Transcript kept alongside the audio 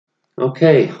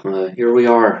Okay, here we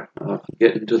are,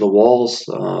 getting to the walls.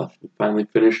 Finally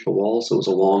finished the walls. It was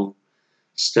a long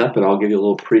step, and I'll give you a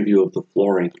little preview of the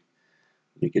flooring.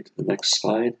 Let me get to the next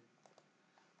slide.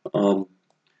 Um,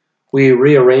 we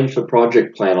rearranged the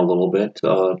project plan a little bit,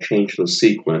 changed the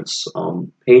sequence.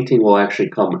 Painting will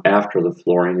actually come after the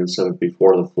flooring instead of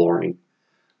before the flooring.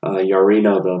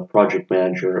 Yarina, the project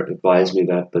manager, advised me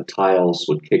that the tiles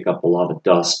would kick up a lot of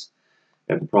dust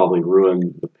and probably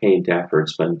ruin the paint after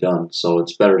it's been done. So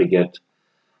it's better to get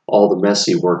all the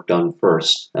messy work done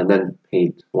first and then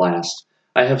paint last.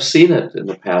 I have seen it in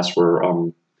the past where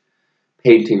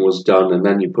painting was done and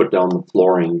then you put down the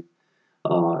flooring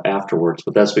afterwards,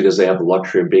 but that's because they have the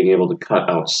luxury of being able to cut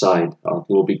outside.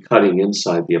 We'll be cutting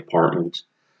inside the apartment,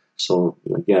 so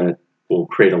again, it will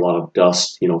create a lot of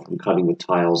dust, from cutting the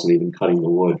tiles and even cutting the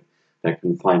wood that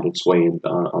can find its way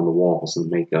on the walls and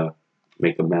make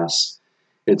a mess.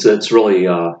 It's really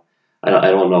I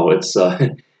don't know. It's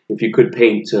if you could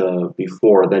paint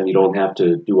before, then you don't have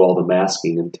to do all the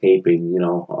masking and taping.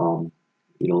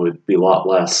 It'd be a lot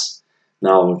less.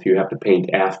 Now, if you have to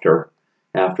paint after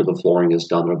the flooring is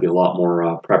done, there'll be a lot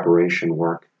more preparation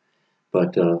work.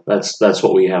 But that's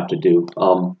what we have to do.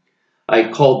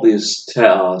 I called these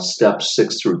steps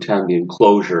 6 through 10 the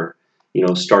enclosure.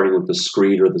 Starting with the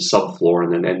screed or the subfloor,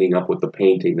 and then ending up with the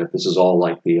painting. That this is all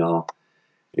like the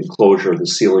enclosure, the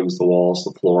ceilings, the walls,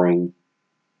 the flooring.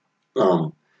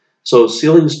 So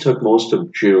ceilings took most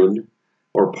of June,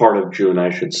 or part of June,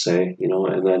 I should say,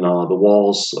 and then the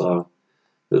walls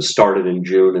started in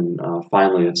June, and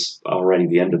finally it's already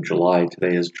the end of July.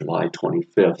 Today is July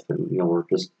 25th, and we're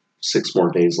just 6 more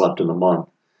days left in the month.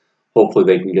 Hopefully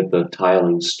they can get the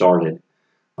tiling started.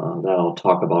 That I'll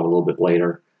talk about a little bit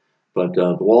later. But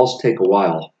the walls take a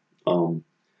while.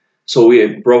 So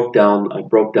I broke down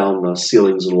the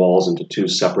ceilings and walls into 2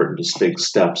 separate and distinct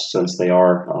steps, since they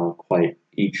are quite,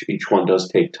 each one does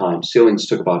take time. Ceilings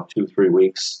took about 2-3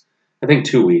 weeks, I think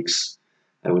 2 weeks,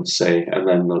 I would say, and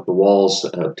then the walls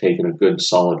have taken a good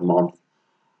solid month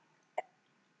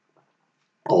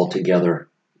altogether.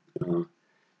 And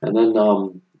then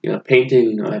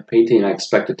painting I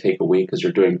expect to take a week, because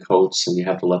you're doing coats and you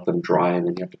have to let them dry and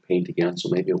then you have to paint again, so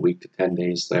maybe a week to 10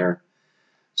 days there.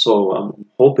 So I'm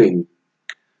hoping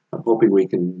we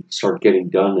can start getting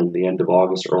done in the end of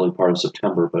August, early part of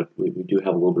September, but we do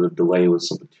have a little bit of delay with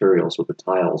some materials, with the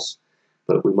tiles,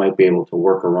 but we might be able to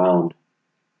work around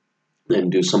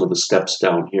and do some of the steps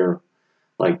down here,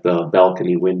 like the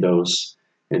balcony windows,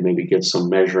 and maybe get some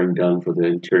measuring done for the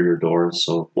interior doors.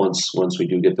 So once we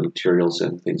do get the materials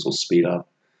in, things will speed up.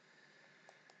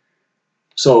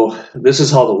 So this is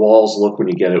how the walls look when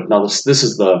you get it. Now this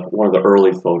is one of the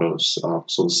early photos.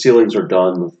 So the ceilings are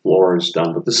done, the floor is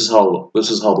done, but this is how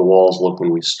the walls look when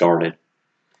we started.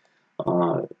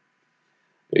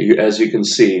 As you can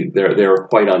see, they're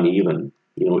quite uneven.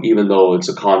 Even though it's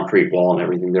a concrete wall and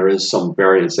everything, there is some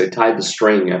variance. They tied the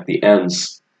string at the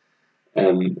ends,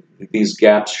 and these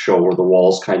gaps show where the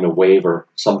walls kind of waver.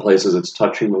 Some places it's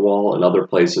touching the wall, and other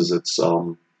places it's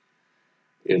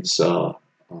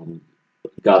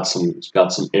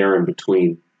got some air in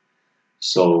between.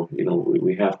 So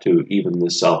we have to even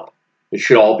this up. It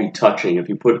should all be touching. If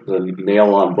you put the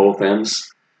nail on both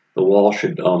ends, the wall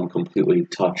should completely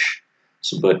touch.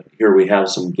 So, but here we have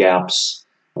some gaps,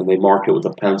 and they mark it with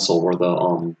a pencil where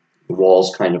the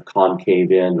walls kind of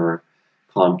concave in or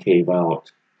concave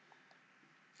out.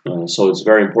 So it's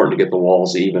very important to get the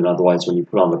walls even. Otherwise, when you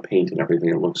put on the paint and everything,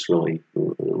 it'll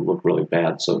look really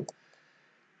bad. So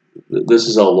this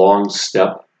is a long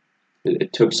step.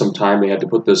 It took some time. They had to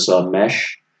put this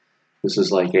mesh. This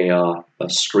is like a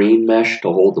screen mesh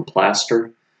to hold the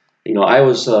plaster. I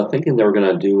was thinking they were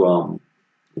going to do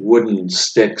wooden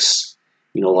sticks,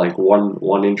 like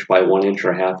 1 inch by 1 inch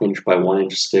or ½ inch by 1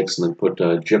 inch sticks, and then put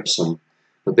gypsum.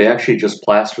 But they actually just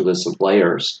plaster this in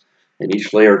layers, and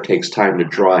each layer takes time to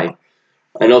dry.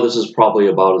 I know this is probably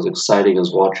about as exciting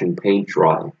as watching paint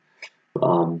dry.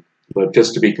 But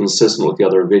just to be consistent with the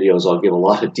other videos, I'll give a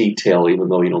lot of detail, even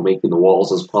though, making the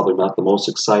walls is probably not the most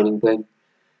exciting thing,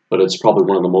 but it's probably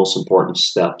one of the most important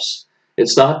steps.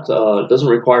 It's not, it doesn't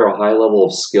require a high level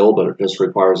of skill, but it just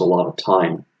requires a lot of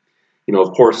time.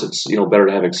 Of course, it's, better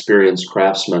to have experienced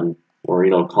craftsmen or,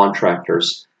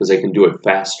 contractors, because they can do it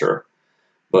faster.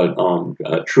 But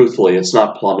truthfully, it's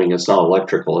not plumbing, it's not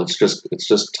electrical, it's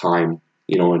just time,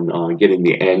 and getting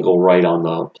the angle right on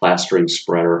the plastering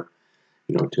spreader,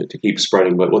 to keep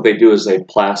spreading. But what they do is they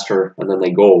plaster, and then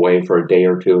they go away for a day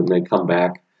or two, and they come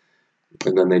back,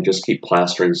 and then they just keep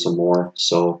plastering some more.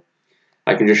 So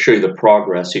I can just show you the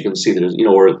progress. You can see that,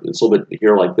 where it's a little bit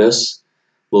here like this,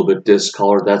 a little bit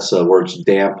discolored. That's where it's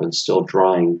damp and still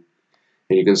drying.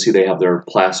 And you can see they have their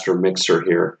plaster mixer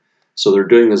here. So they're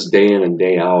doing this day in and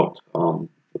day out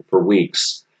for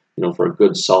weeks, for a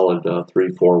good solid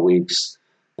 3-4 weeks.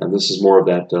 And this is more of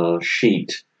that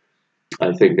sheet,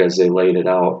 I think, as they laid it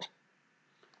out.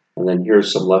 And then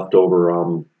here's some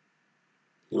leftover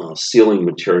ceiling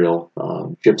material,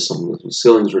 gypsum. The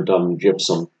ceilings were done in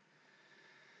gypsum,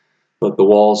 but the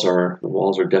walls are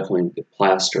definitely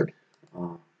plastered.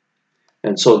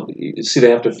 And so you see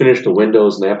they have to finish the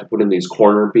windows and they have to put in these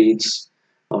corner beads.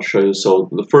 I'll show you. So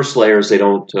the first layers, they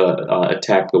don't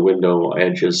attack the window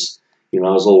edges. I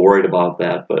was a little worried about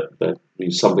that, but that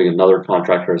is something another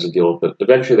contractor has to deal with. But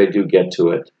eventually they do get to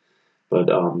it. But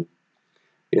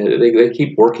yeah, they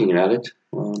keep working at it.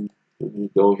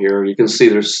 You go here, you can see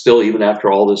there's still, even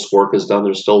after all this work is done,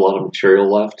 there's still a lot of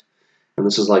material left. And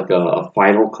this is like a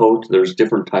final coat. There's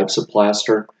different types of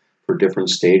plaster for different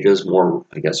stages. More,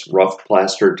 I guess, rough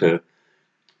plaster to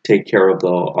take care of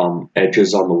the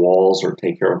edges on the walls or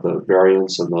take care of the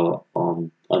variance and the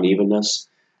unevenness.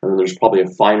 And then there's probably a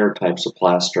finer types of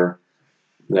plaster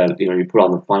that you put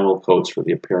on the final coats for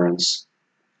the appearance.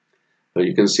 But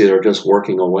you can see they're just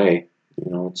working away.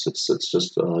 It's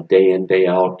just day in, day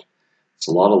out. It's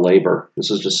a lot of labor. This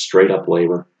is just straight up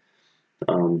labor.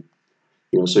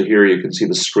 So here you can see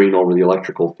the screen over the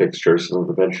electrical fixtures. So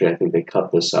eventually I think they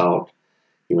cut this out,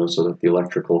 so that the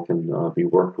electrical can be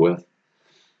worked with.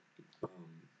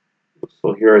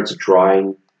 So here it's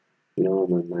drying,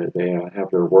 and then they have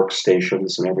their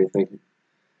workstations and everything.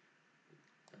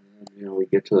 And, we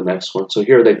get to the next one. So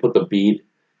here they put the bead,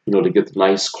 to get the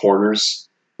nice corners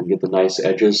and get the nice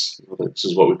edges. This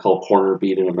is what we call corner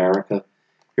bead in America.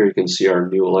 Here you can see our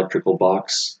new electrical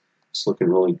box. It's looking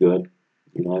really good.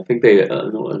 I think they, I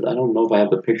don't know if I have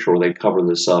the picture where they cover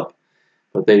this up,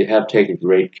 but they have taken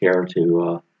great care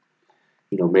to,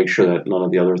 make sure that none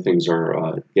of the other things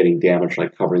are getting damaged,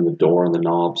 like covering the door and the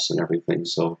knobs and everything.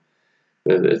 So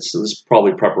this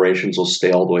probably preparations will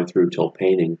stay all the way through till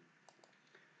painting.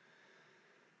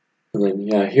 And then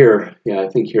I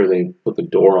think here they put the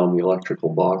door on the electrical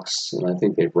box, and I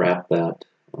think they've wrapped that.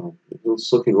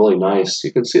 It's looking really nice.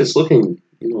 You can see it's looking,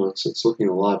 it's looking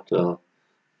a lot.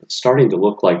 It's starting to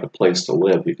look like a place to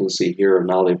live. You can see here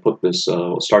now they put this,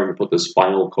 starting to put this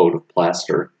final coat of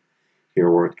plaster here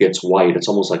where it gets white. It's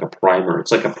almost like a primer.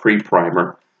 It's like a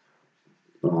pre-primer.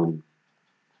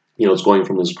 It's going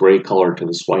from this gray color to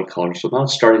this white color. So now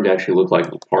it's starting to actually look like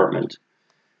an apartment.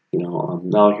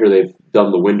 Now here they've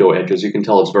done the window edges. You can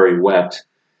tell it's very wet.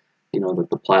 That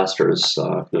the plaster is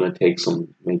going to take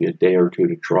maybe a day or two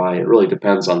to dry. It really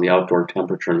depends on the outdoor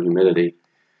temperature and humidity.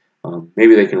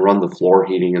 Maybe they can run the floor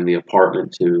heating in the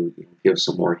apartment to give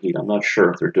some more heat. I'm not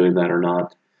sure if they're doing that or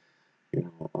not.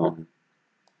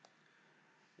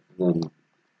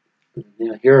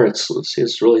 Here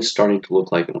it's really starting to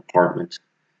look like an apartment.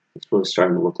 It's really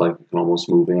starting to look like you can almost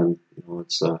move in.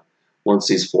 It's once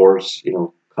these floors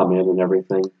come in and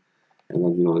everything, and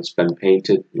then it's been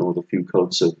painted with a few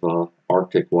coats of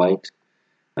Arctic white.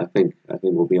 I think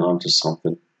we'll be on to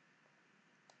something.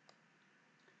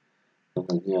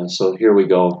 So here we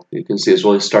go. You can see it's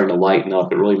really starting to lighten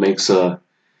up. It really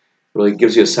really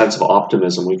gives you a sense of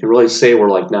optimism. We can really say we're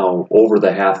like now over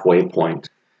the halfway point.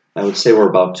 I would say we're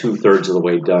about 2/3 of the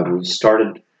way done. We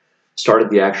started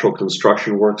the actual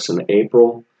construction works in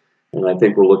April, and I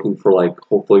think we're looking for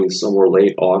hopefully somewhere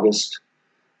late August,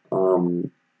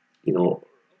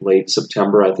 late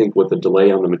September. I think with the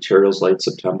delay on the materials, late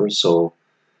September. So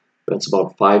that's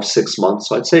about 5-6 months.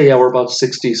 So I'd say, we're about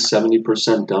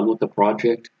 60-70% done with the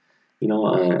project.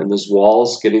 And this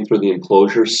walls, getting through the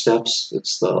enclosure steps,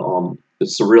 it's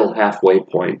the real halfway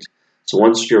point. So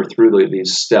once you're through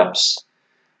these steps,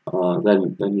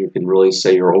 then you can really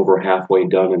say you're over halfway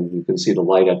done, and you can see the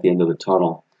light at the end of the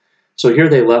tunnel. So here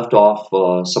they left off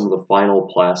some of the final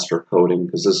plaster coating,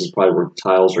 because this is probably where the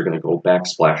tiles are going to go,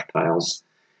 backsplash tiles,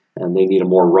 and they need a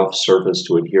more rough surface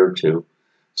to adhere to.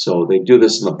 So they do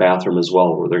this in the bathroom as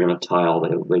well, where they're going to tile.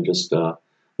 They just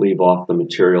leave off the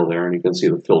material there, and you can see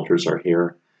the filters are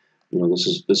here. This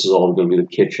is all going to be the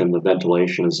kitchen. The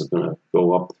ventilation is going to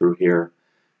go up through here,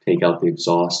 take out the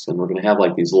exhaust, and we're going to have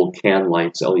these little can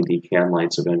lights, LED can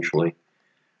lights eventually.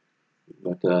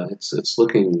 But it's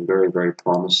looking very, very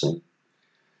promising.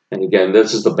 And again,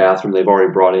 this is the bathroom. They've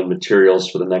already brought in materials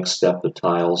for the next step, the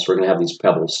tiles. We're going to have these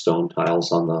pebble stone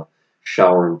tiles on the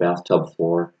shower and bathtub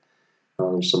floor.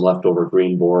 There's some leftover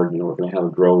green board. We're going to have a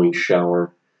growy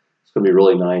shower. It's going to be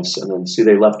really nice. And then see,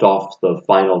 they left off the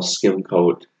final skim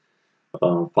coat,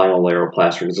 final layer of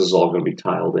plaster, because this is all going to be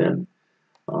tiled in,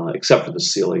 except for the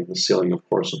ceiling. The ceiling, of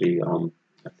course, will be,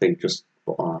 I think, just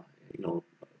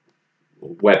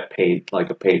wet paint, like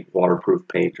a waterproof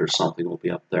paint or something will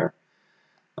be up there.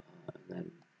 And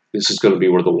then this is going to be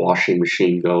where the washing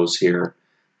machine goes here.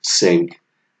 Sink.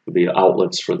 There'll be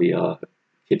outlets for the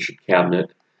kitchen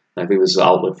cabinet. And I think this is an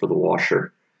outlet for the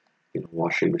washer,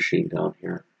 washing machine down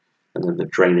here. And then the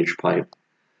drainage pipe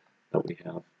that we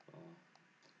have.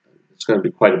 It's going to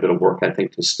be quite a bit of work, I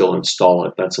think, to still install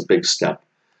it. That's a big step.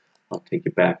 I'll take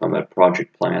you back on that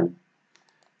project plan.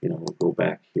 We'll go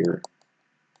back here.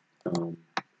 Let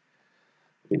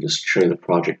me just show you the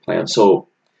project plan. So,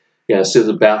 yeah, see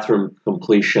the bathroom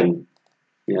completion.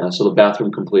 Yeah, so the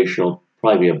bathroom completion will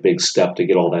probably be a big step to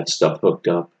get all that stuff hooked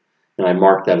up. And I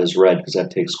marked that as red because that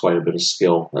takes quite a bit of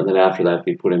skill. And then after that,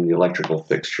 we put in the electrical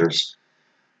fixtures.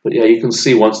 But yeah, you can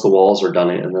see once the walls are done,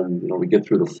 and then we get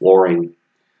through the flooring,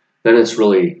 then it's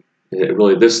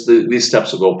these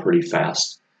steps will go pretty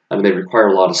fast. I mean, they require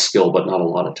a lot of skill, but not a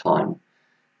lot of time.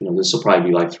 This will probably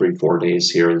be like 3-4 days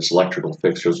here. This electrical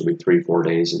fixtures will be 3-4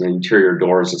 days. And the interior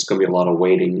doors, it's going to be a lot of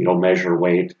waiting, measure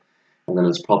weight. And then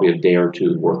it's probably a day or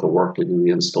two worth of work to do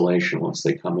the installation once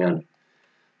they come in.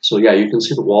 So yeah, you can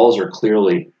see the walls are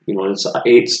clearly,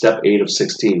 it's step 8 of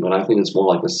 16, but I think it's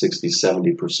more like a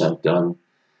 60-70% done,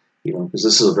 because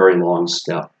this is a very long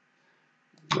step.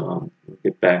 We'll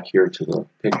get back here to the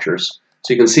pictures.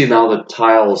 So you can see now the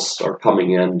tiles are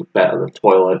coming in, the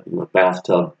toilet and the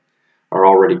bathtub are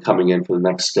already coming in for the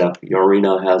next step.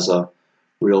 Yarina has a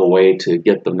real way to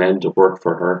get the men to work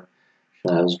for her.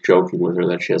 I was joking with her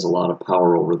that she has a lot of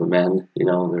power over the men.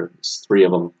 There's 3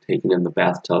 of them taking in the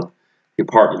bathtub. The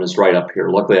apartment is right up here.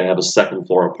 Luckily, I have a second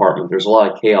floor apartment. There's a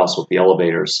lot of chaos with the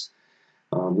elevators.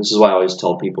 This is why I always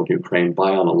tell people in Ukraine,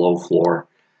 buy on a low floor.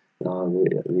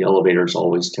 The elevators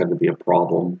always tend to be a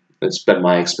problem. It's been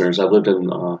my experience. I've lived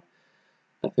in,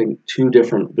 I think, 2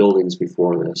 different buildings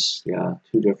before this. Yeah,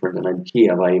 2 different. And in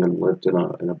Kiev, I even lived in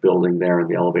a building there, and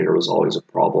the elevator was always a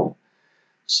problem.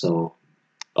 So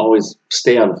always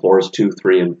stay on floors 2,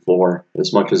 3, and 4.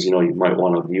 As much as, you might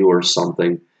want a view or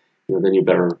something, then you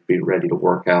better be ready to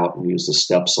work out and use the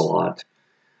steps a lot.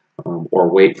 Or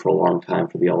wait for a long time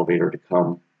for the elevator to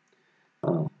come.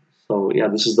 So yeah,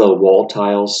 this is the wall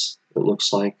tiles, it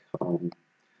looks like,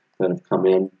 that have come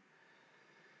in.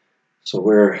 So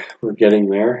we're getting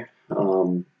there.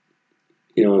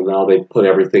 Now they put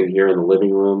everything here in the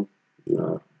living room.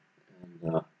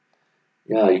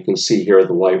 Yeah, you can see here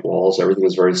the white walls. Everything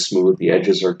is very smooth. The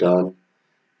edges are done.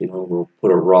 We'll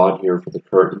put a rod here for the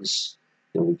curtains.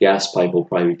 The gas pipe will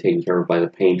probably be taken care of by the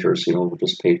painters. We'll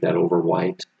just paint that over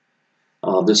white.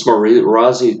 This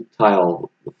Marazi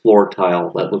tile, the floor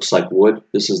tile, that looks like wood,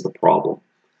 this is the problem.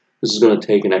 This is going to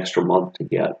take an extra month to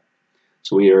get.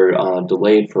 So we are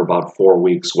delayed for about 4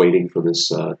 weeks waiting for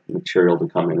this material to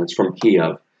come in. It's from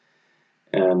Kiev.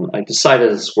 And I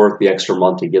decided it's worth the extra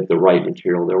month to get the right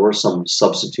material. There were some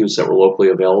substitutes that were locally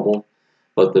available,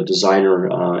 but the designer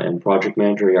and project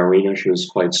manager, Yarina, she was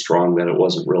quite strong that it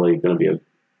wasn't really going to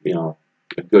be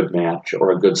a good match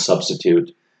or a good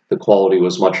substitute. The quality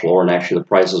was much lower, and actually the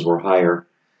prices were higher.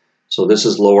 So this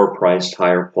is lower priced,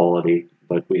 higher quality,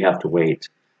 but we have to wait.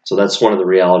 So that's one of the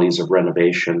realities of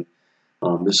renovation.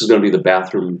 This is going to be the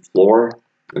bathroom floor,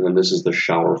 and then this is the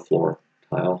shower floor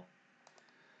tile.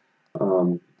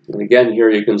 And again, here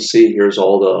you can see, here's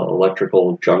all the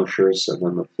electrical junctures and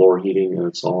then the floor heating, and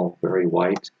it's all very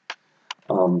white.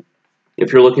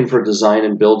 If you're looking for design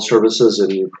and build services in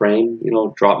Ukraine,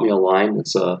 drop me a line.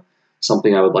 It's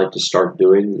something I would like to start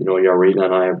doing. Yarina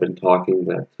and I have been talking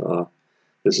that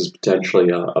this is potentially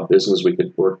a business we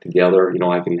could work together.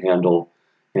 I can handle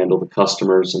the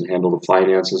customers and handle the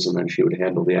finances, and then she would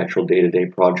handle the actual day-to-day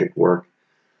project work.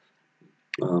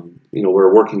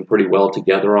 We're working pretty well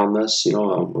together on this.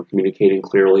 We're communicating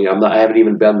clearly. I haven't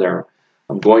even been there.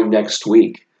 I'm going next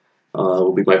week. It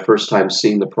will be my first time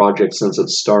seeing the project since it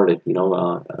started.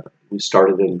 We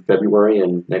started in February,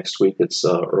 and next week it's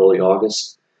early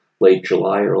August, late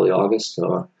July, early August.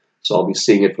 So I'll be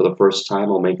seeing it for the first time.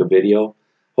 I'll make a video.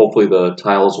 Hopefully the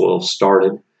tiles will have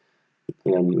started,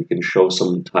 and we can show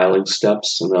some tiling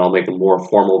steps, and then I'll make a more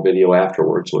formal video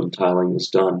afterwards when tiling is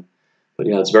done. But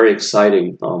yeah, it's very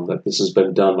exciting that this has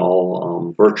been done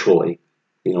all virtually,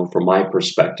 from my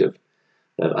perspective.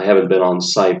 That I haven't been on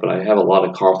site, but I have a lot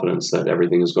of confidence that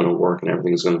everything is going to work and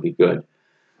everything is going to be good.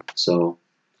 So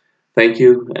thank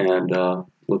you, and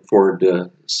look forward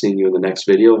to seeing you in the next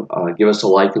video. Give us a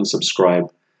like and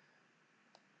subscribe.